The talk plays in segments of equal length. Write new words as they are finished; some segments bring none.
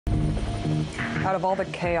Out of all the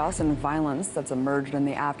chaos and violence that's emerged in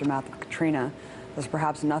the aftermath of Katrina, there's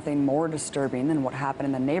perhaps nothing more disturbing than what happened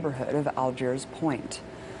in the neighborhood of Algiers Point.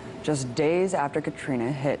 Just days after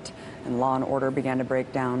Katrina hit and law and order began to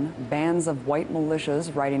break down, bands of white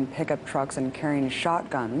militias riding pickup trucks and carrying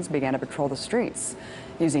shotguns began to patrol the streets,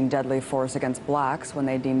 using deadly force against blacks when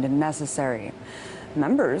they deemed it necessary.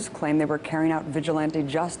 Members claim they were carrying out vigilante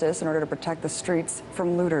justice in order to protect the streets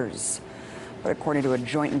from looters. But according to a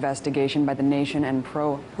joint investigation by The Nation and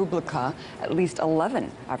ProPublica, at least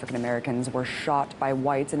 11 African Americans were shot by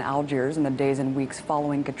whites in Algiers in the days and weeks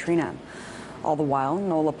following Katrina. All the while,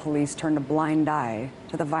 NOLA police turned a blind eye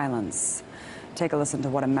to the violence. Take a listen to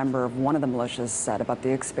what a member of one of the militias said about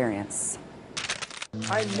the experience.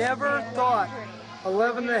 I never thought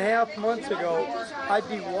 11 and a half months ago I'd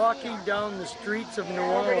be walking down the streets of New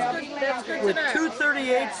Orleans with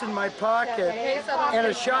 238s in my pocket and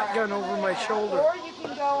a shotgun over my shoulder.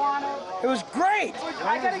 It was great.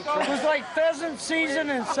 It was like pheasant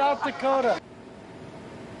season in South Dakota.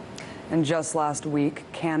 And just last week,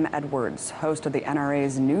 Cam Edwards, host of the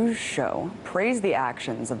NRA's news show, praised the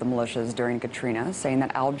actions of the militias during Katrina, saying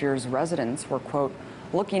that Algiers residents were, quote,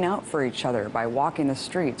 looking out for each other by walking the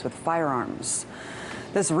streets with firearms.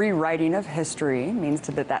 This rewriting of history means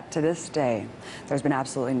that to this day, there's been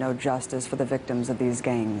absolutely no justice for the victims of these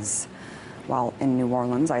gangs. While in New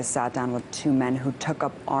Orleans, I sat down with two men who took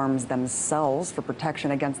up arms themselves for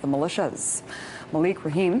protection against the militias. Malik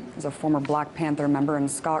Rahim is a former Black Panther member,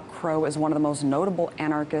 and Scott Crow is one of the most notable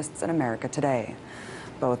anarchists in America today.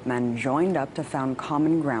 Both men joined up to found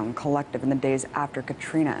Common Ground Collective in the days after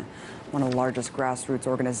Katrina, one of the largest grassroots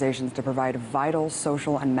organizations to provide vital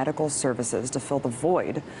social and medical services to fill the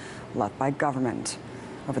void left by government.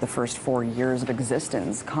 Over the first 4 years of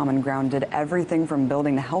existence, Common Ground did everything from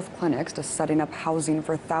building health clinics to setting up housing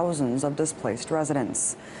for thousands of displaced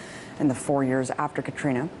residents. In the 4 years after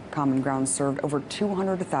Katrina, Common Ground served over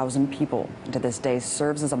 200,000 people, and to this day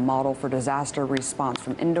serves as a model for disaster response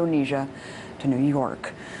from Indonesia to New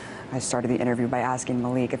York. I started the interview by asking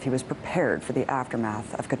Malik if he was prepared for the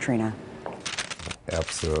aftermath of Katrina.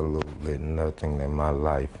 Absolutely nothing in my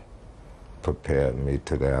life prepared me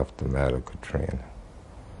to the aftermath of Katrina.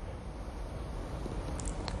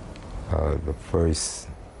 The first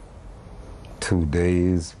 2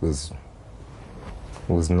 days was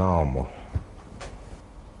normal.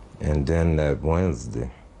 And then that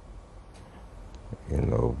Wednesday, you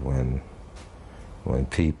know, when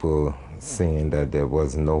people seeing that there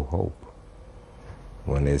was no hope,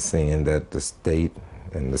 when they're seeing that the state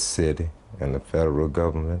and the city and the federal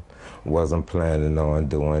government wasn't planning on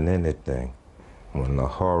doing anything, when the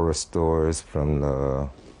horror stories from the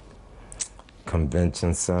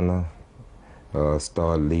convention center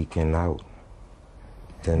start leaking out,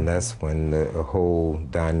 then that's when the whole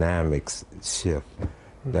dynamics shift.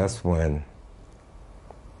 That's when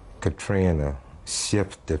Katrina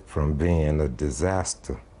shifted from being a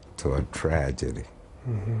disaster to a tragedy.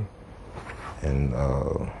 And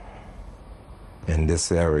in this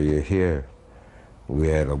area here, we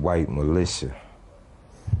had a white militia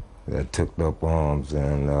that took up arms,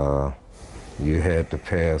 and you had to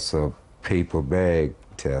pass a paper bag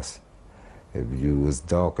test. If you was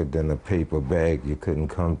darker than a paper bag, you couldn't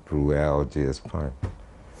come through Algiers Point.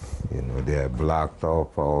 You know, they had blocked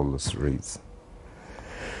off all the streets.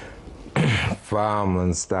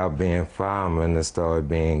 Firemen stopped being firemen and started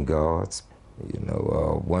being guards. You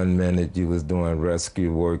know, 1 minute you was doing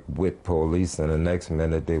rescue work with police, and the next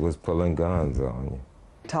minute they was pulling guns on you.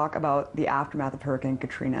 Talk about the aftermath of Hurricane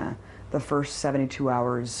Katrina, the first 72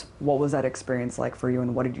 hours. What was that experience like for you,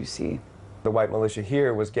 and what did you see? The white militia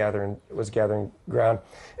here was gathering ground.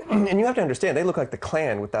 And you have to understand, they look like the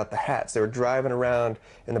Klan without the hats. They were driving around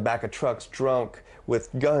in the back of trucks drunk with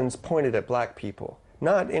guns pointed at black people,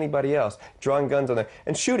 not anybody else, drawing guns on them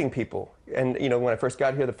and shooting people. And you know, when I first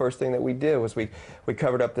got here, the first thing that we did was we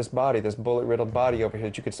covered up this body, this bullet-riddled body over here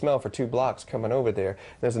that you could smell for 2 blocks coming over there.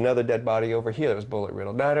 There's another dead body over here that was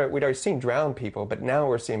bullet-riddled. Now, we'd already seen drowned people, but now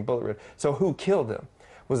we're seeing bullet-riddled. So who killed them?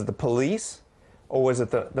 Was it the police or was it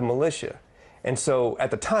the militia? And so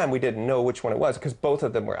at the time, we didn't know which one it was because both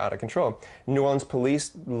of them were out of control. New Orleans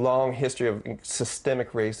police, long history of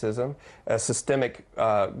systemic racism, a systemic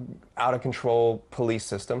out-of-control police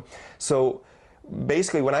system. So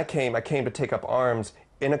basically, when I came to take up arms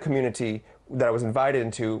in a community that I was invited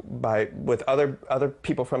into with other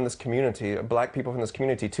people from this community, black people from this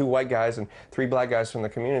community, 2 white guys and 3 black guys from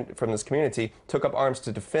this community, took up arms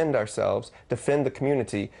to defend ourselves, defend the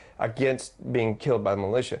community against being killed by the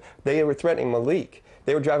militia. They were threatening Malik.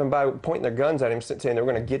 They were driving by, pointing their guns at him, saying they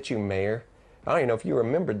were going to get you, mayor. I don't even know if you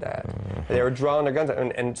remembered that. They were drawing their guns out,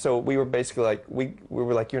 and so we were basically like, we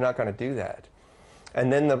were like, you're not going to do that.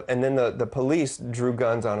 And then the police drew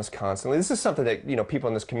guns on us constantly. This is something that, you know, people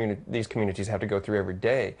in these communities have to go through every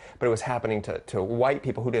day. But it was happening to white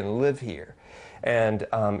people who didn't live here. And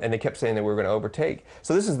they kept saying that we were going to overtake.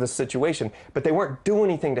 So this is the situation. But they weren't doing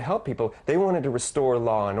anything to help people. They wanted to restore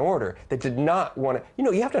law and order. They did not want to, you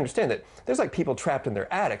know, you have to understand that there's like people trapped in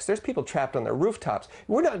their attics. There's people trapped on their rooftops.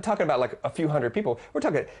 We're not talking about like a few hundred people. We're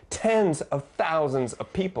talking tens of thousands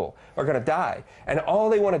of people are going to die. And all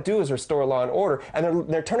they want to do is restore law and order. And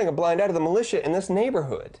they're turning a blind eye to the militia in this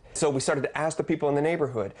neighborhood. So we started to ask the people in the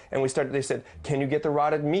neighborhood. And they said, can you get the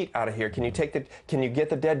rotted meat out of here? Can you get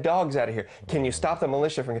the dead dogs out of here? Can you stop the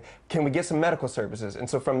militia from, can we get some medical services? And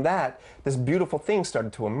so from that, this beautiful thing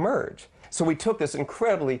started to emerge. So we took this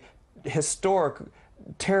incredibly historic,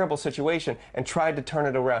 terrible situation and tried to turn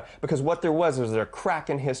it around, because what there was a crack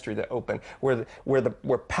in history that opened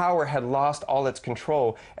where power had lost all its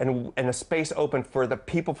control, and a space opened for the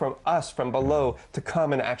people from below to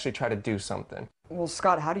come and actually try to do something. Well,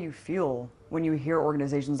 Scott, how do you feel when you hear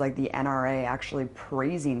organizations like the NRA actually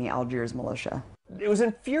praising the Algiers militia? It was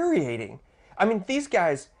infuriating. I mean, these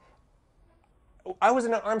guys, I was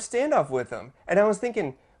in an armed standoff with them, and I was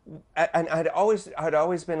thinking, and I'd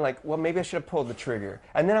always been like, well, maybe I should have pulled the trigger.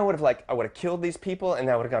 And then I would have killed these people,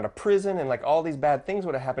 and I would have gone to prison, and like all these bad things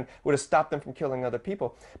would have happened, would have stopped them from killing other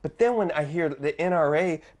people. But then when I hear the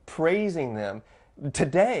NRA praising them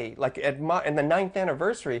today, like in the 9th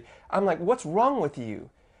anniversary, I'm like, what's wrong with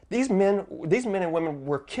you? These men and women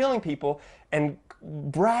were killing people and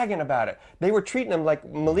bragging about it. They were treating them, like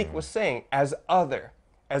Malik was saying, as other.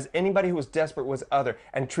 As anybody who was desperate was other,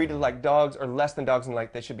 and treated like dogs or less than dogs, and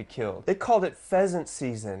like they should be killed. They called it pheasant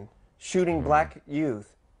season, shooting black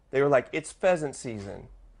youth. They were like, it's pheasant season.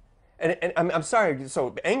 And I'm sorry you're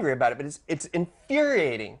so angry about it, but it's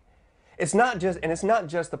infuriating. It's not just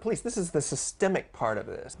the police. This is the systemic part of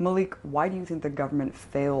this. Malik, why do you think the government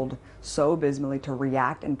failed so abysmally to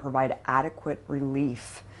react and provide adequate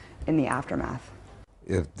relief in the aftermath?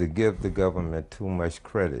 If to give the government too much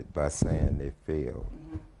credit by saying they failed.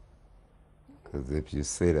 Because if you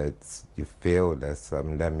say that you failed at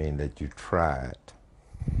something, that means that you tried.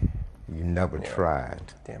 You never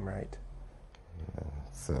tried. Damn right. You know,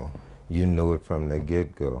 so you knew it from the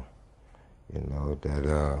get-go, you know, that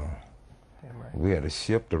Damn right. we had a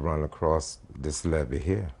ship to run across this levee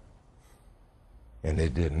here, and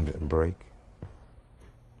it didn't break.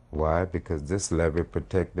 Why? Because this levee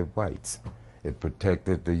protected whites. It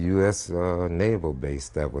protected the U.S. naval base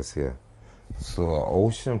that was here. So an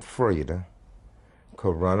ocean freighter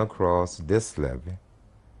could run across this levee,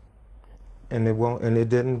 and it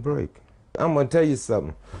didn't break. I'm gonna tell you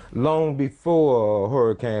something. Long before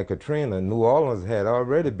Hurricane Katrina, New Orleans had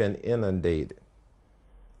already been inundated.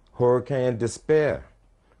 Hurricane despair,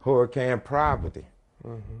 hurricane poverty,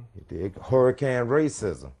 hurricane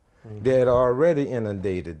racism. They had already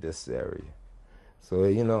inundated this area. So,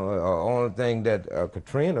 you know, the only thing that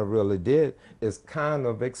Katrina really did is kind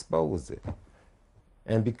of expose it.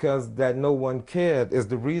 And because that no one cared is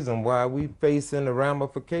the reason why we facing the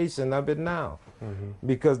ramification of it now.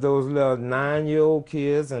 Because those little 9-year-old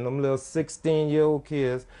kids and them little 16-year-old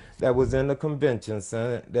kids that was in the convention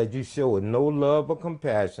center that you showed no love or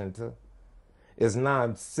compassion to is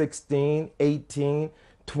now 16, 18,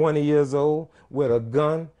 20 years old with a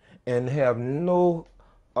gun and have no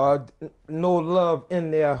love in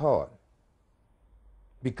their heart,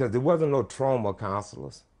 because there wasn't no trauma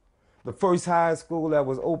counselors. The first high school that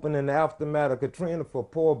was open in the aftermath of Katrina for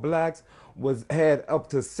poor blacks had up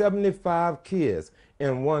to 75 kids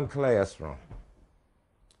in one classroom.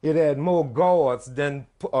 It had more guards than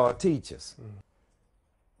teachers.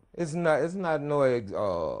 It's not no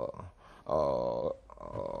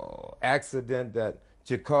accident that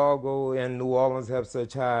Chicago and New Orleans have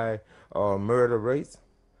such high murder rates.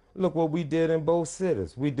 Look what we did in both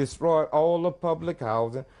cities. We destroyed all the public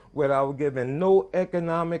housing without giving no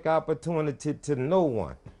economic opportunity to no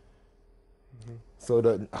one. So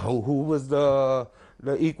who was the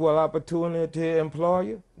equal opportunity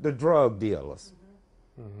employer? The drug dealers.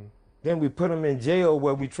 Then we put them in jail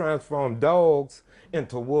where we transformed dogs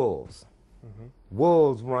into wolves.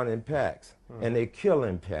 Wolves run in packs, and they kill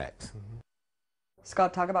in packs.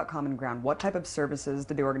 Scott, talk about Common Ground. What type of services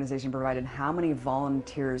did the organization provide, and how many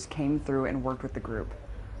volunteers came through and worked with the group?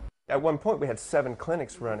 at one point we had 7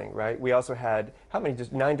 clinics running, right? We also had, how many,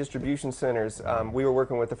 just 9 distribution centers. We were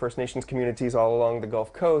working with the First Nations communities all along the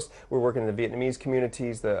Gulf Coast. We were working in the Vietnamese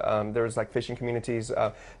communities, there was like fishing communities,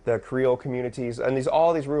 the Creole communities, and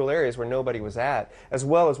all these rural areas where nobody was at, as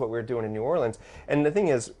well as what we were doing in New Orleans. And the thing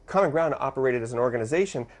is, Common Ground operated as an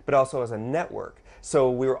organization, but also as a network.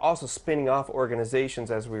 So we were also spinning off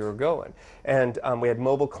organizations as we were going. And we had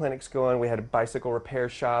mobile clinics going. We had a bicycle repair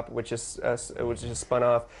shop, which is spun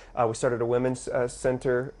off. We started a women's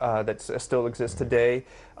center that still exists today.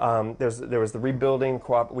 There was the rebuilding,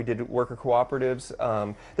 we did worker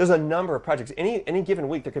cooperatives. There's a number of projects. Any given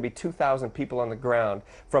week, there could be 2,000 people on the ground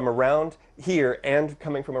from around here and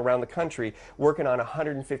coming from around the country working on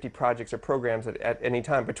 150 projects or programs at any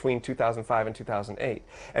time between 2005 and 2008.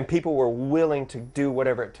 And people were willing to do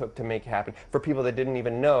whatever it took to make it happen for people that didn't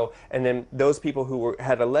even know. And then those people who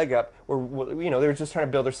had a leg up were, they were just trying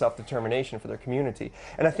to build their self-determination for their community.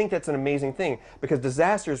 And I think that's an amazing thing, because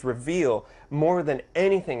disasters reveal more than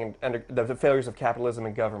anything under the failures of capitalism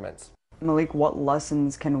and governments. Malik, what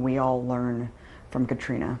lessons can we all learn from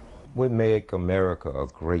Katrina? What make America a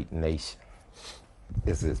great nation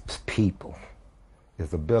is its people,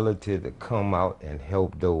 its ability to come out and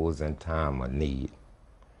help those in time of need.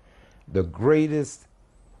 The greatest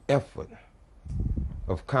effort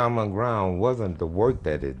of Common Ground wasn't the work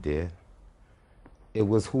that it did, it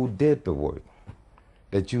was who did the work.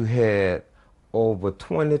 That you had over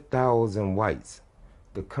 20,000 whites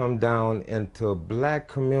to come down into black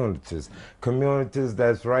communities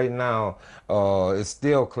that's right now is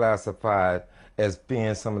still classified as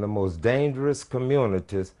being some of the most dangerous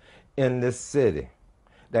communities in this city,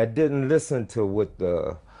 that didn't listen to what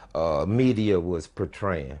the media was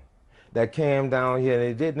portraying, that came down here and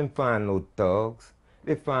they didn't find no thugs.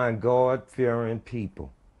 They find God-fearing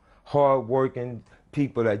people, hard-working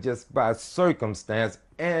people that just by circumstance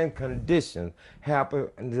and conditions happen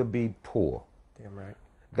to be poor. Damn right.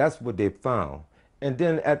 That's what they found. And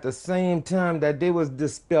then at the same time that they was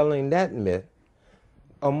dispelling that myth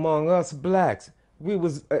among us blacks, it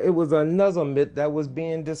was another myth that was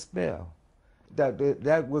being dispelled.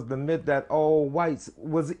 That was the myth that all whites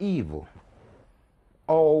was evil.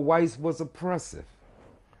 All whites was oppressive.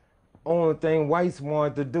 Only thing whites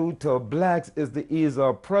wanted to do to blacks is to either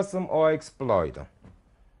oppress them or exploit them.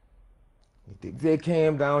 They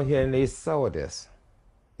came down here and they saw this.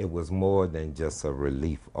 It was more than just a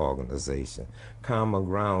relief organization. Common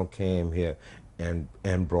Ground came here and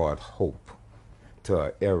brought hope to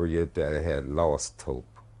an area that had lost hope.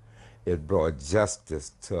 It brought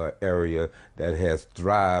justice to an area that has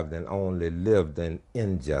thrived and only lived in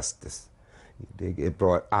injustice. It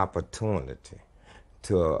brought opportunity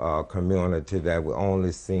to a community that were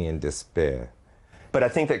only seeing despair. But I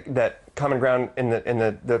think that Common Ground in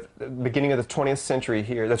the beginning of the 20th century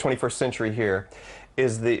here, the 21st century here,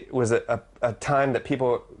 was a time that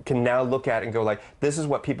people can now look at and go like, this is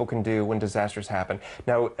what people can do when disasters happen.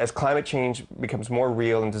 Now, as climate change becomes more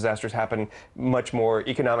real and disasters happen much more,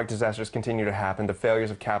 economic disasters continue to happen, the failures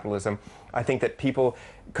of capitalism, I think that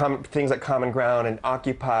things like Common Ground and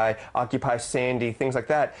Occupy Sandy, things like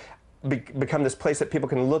that, become this place that people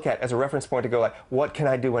can look at as a reference point to go like, what can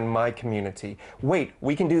I do in my community? Wait,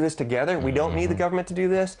 we can do this together? We don't need the government to do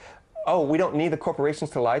this? Oh, we don't need the corporations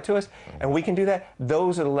to lie to us? And we can do that?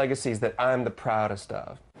 Those are the legacies that I'm the proudest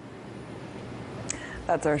of.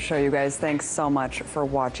 That's our show, you guys. Thanks so much for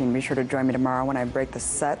watching. Be sure to join me tomorrow when I break the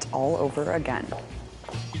set all over again.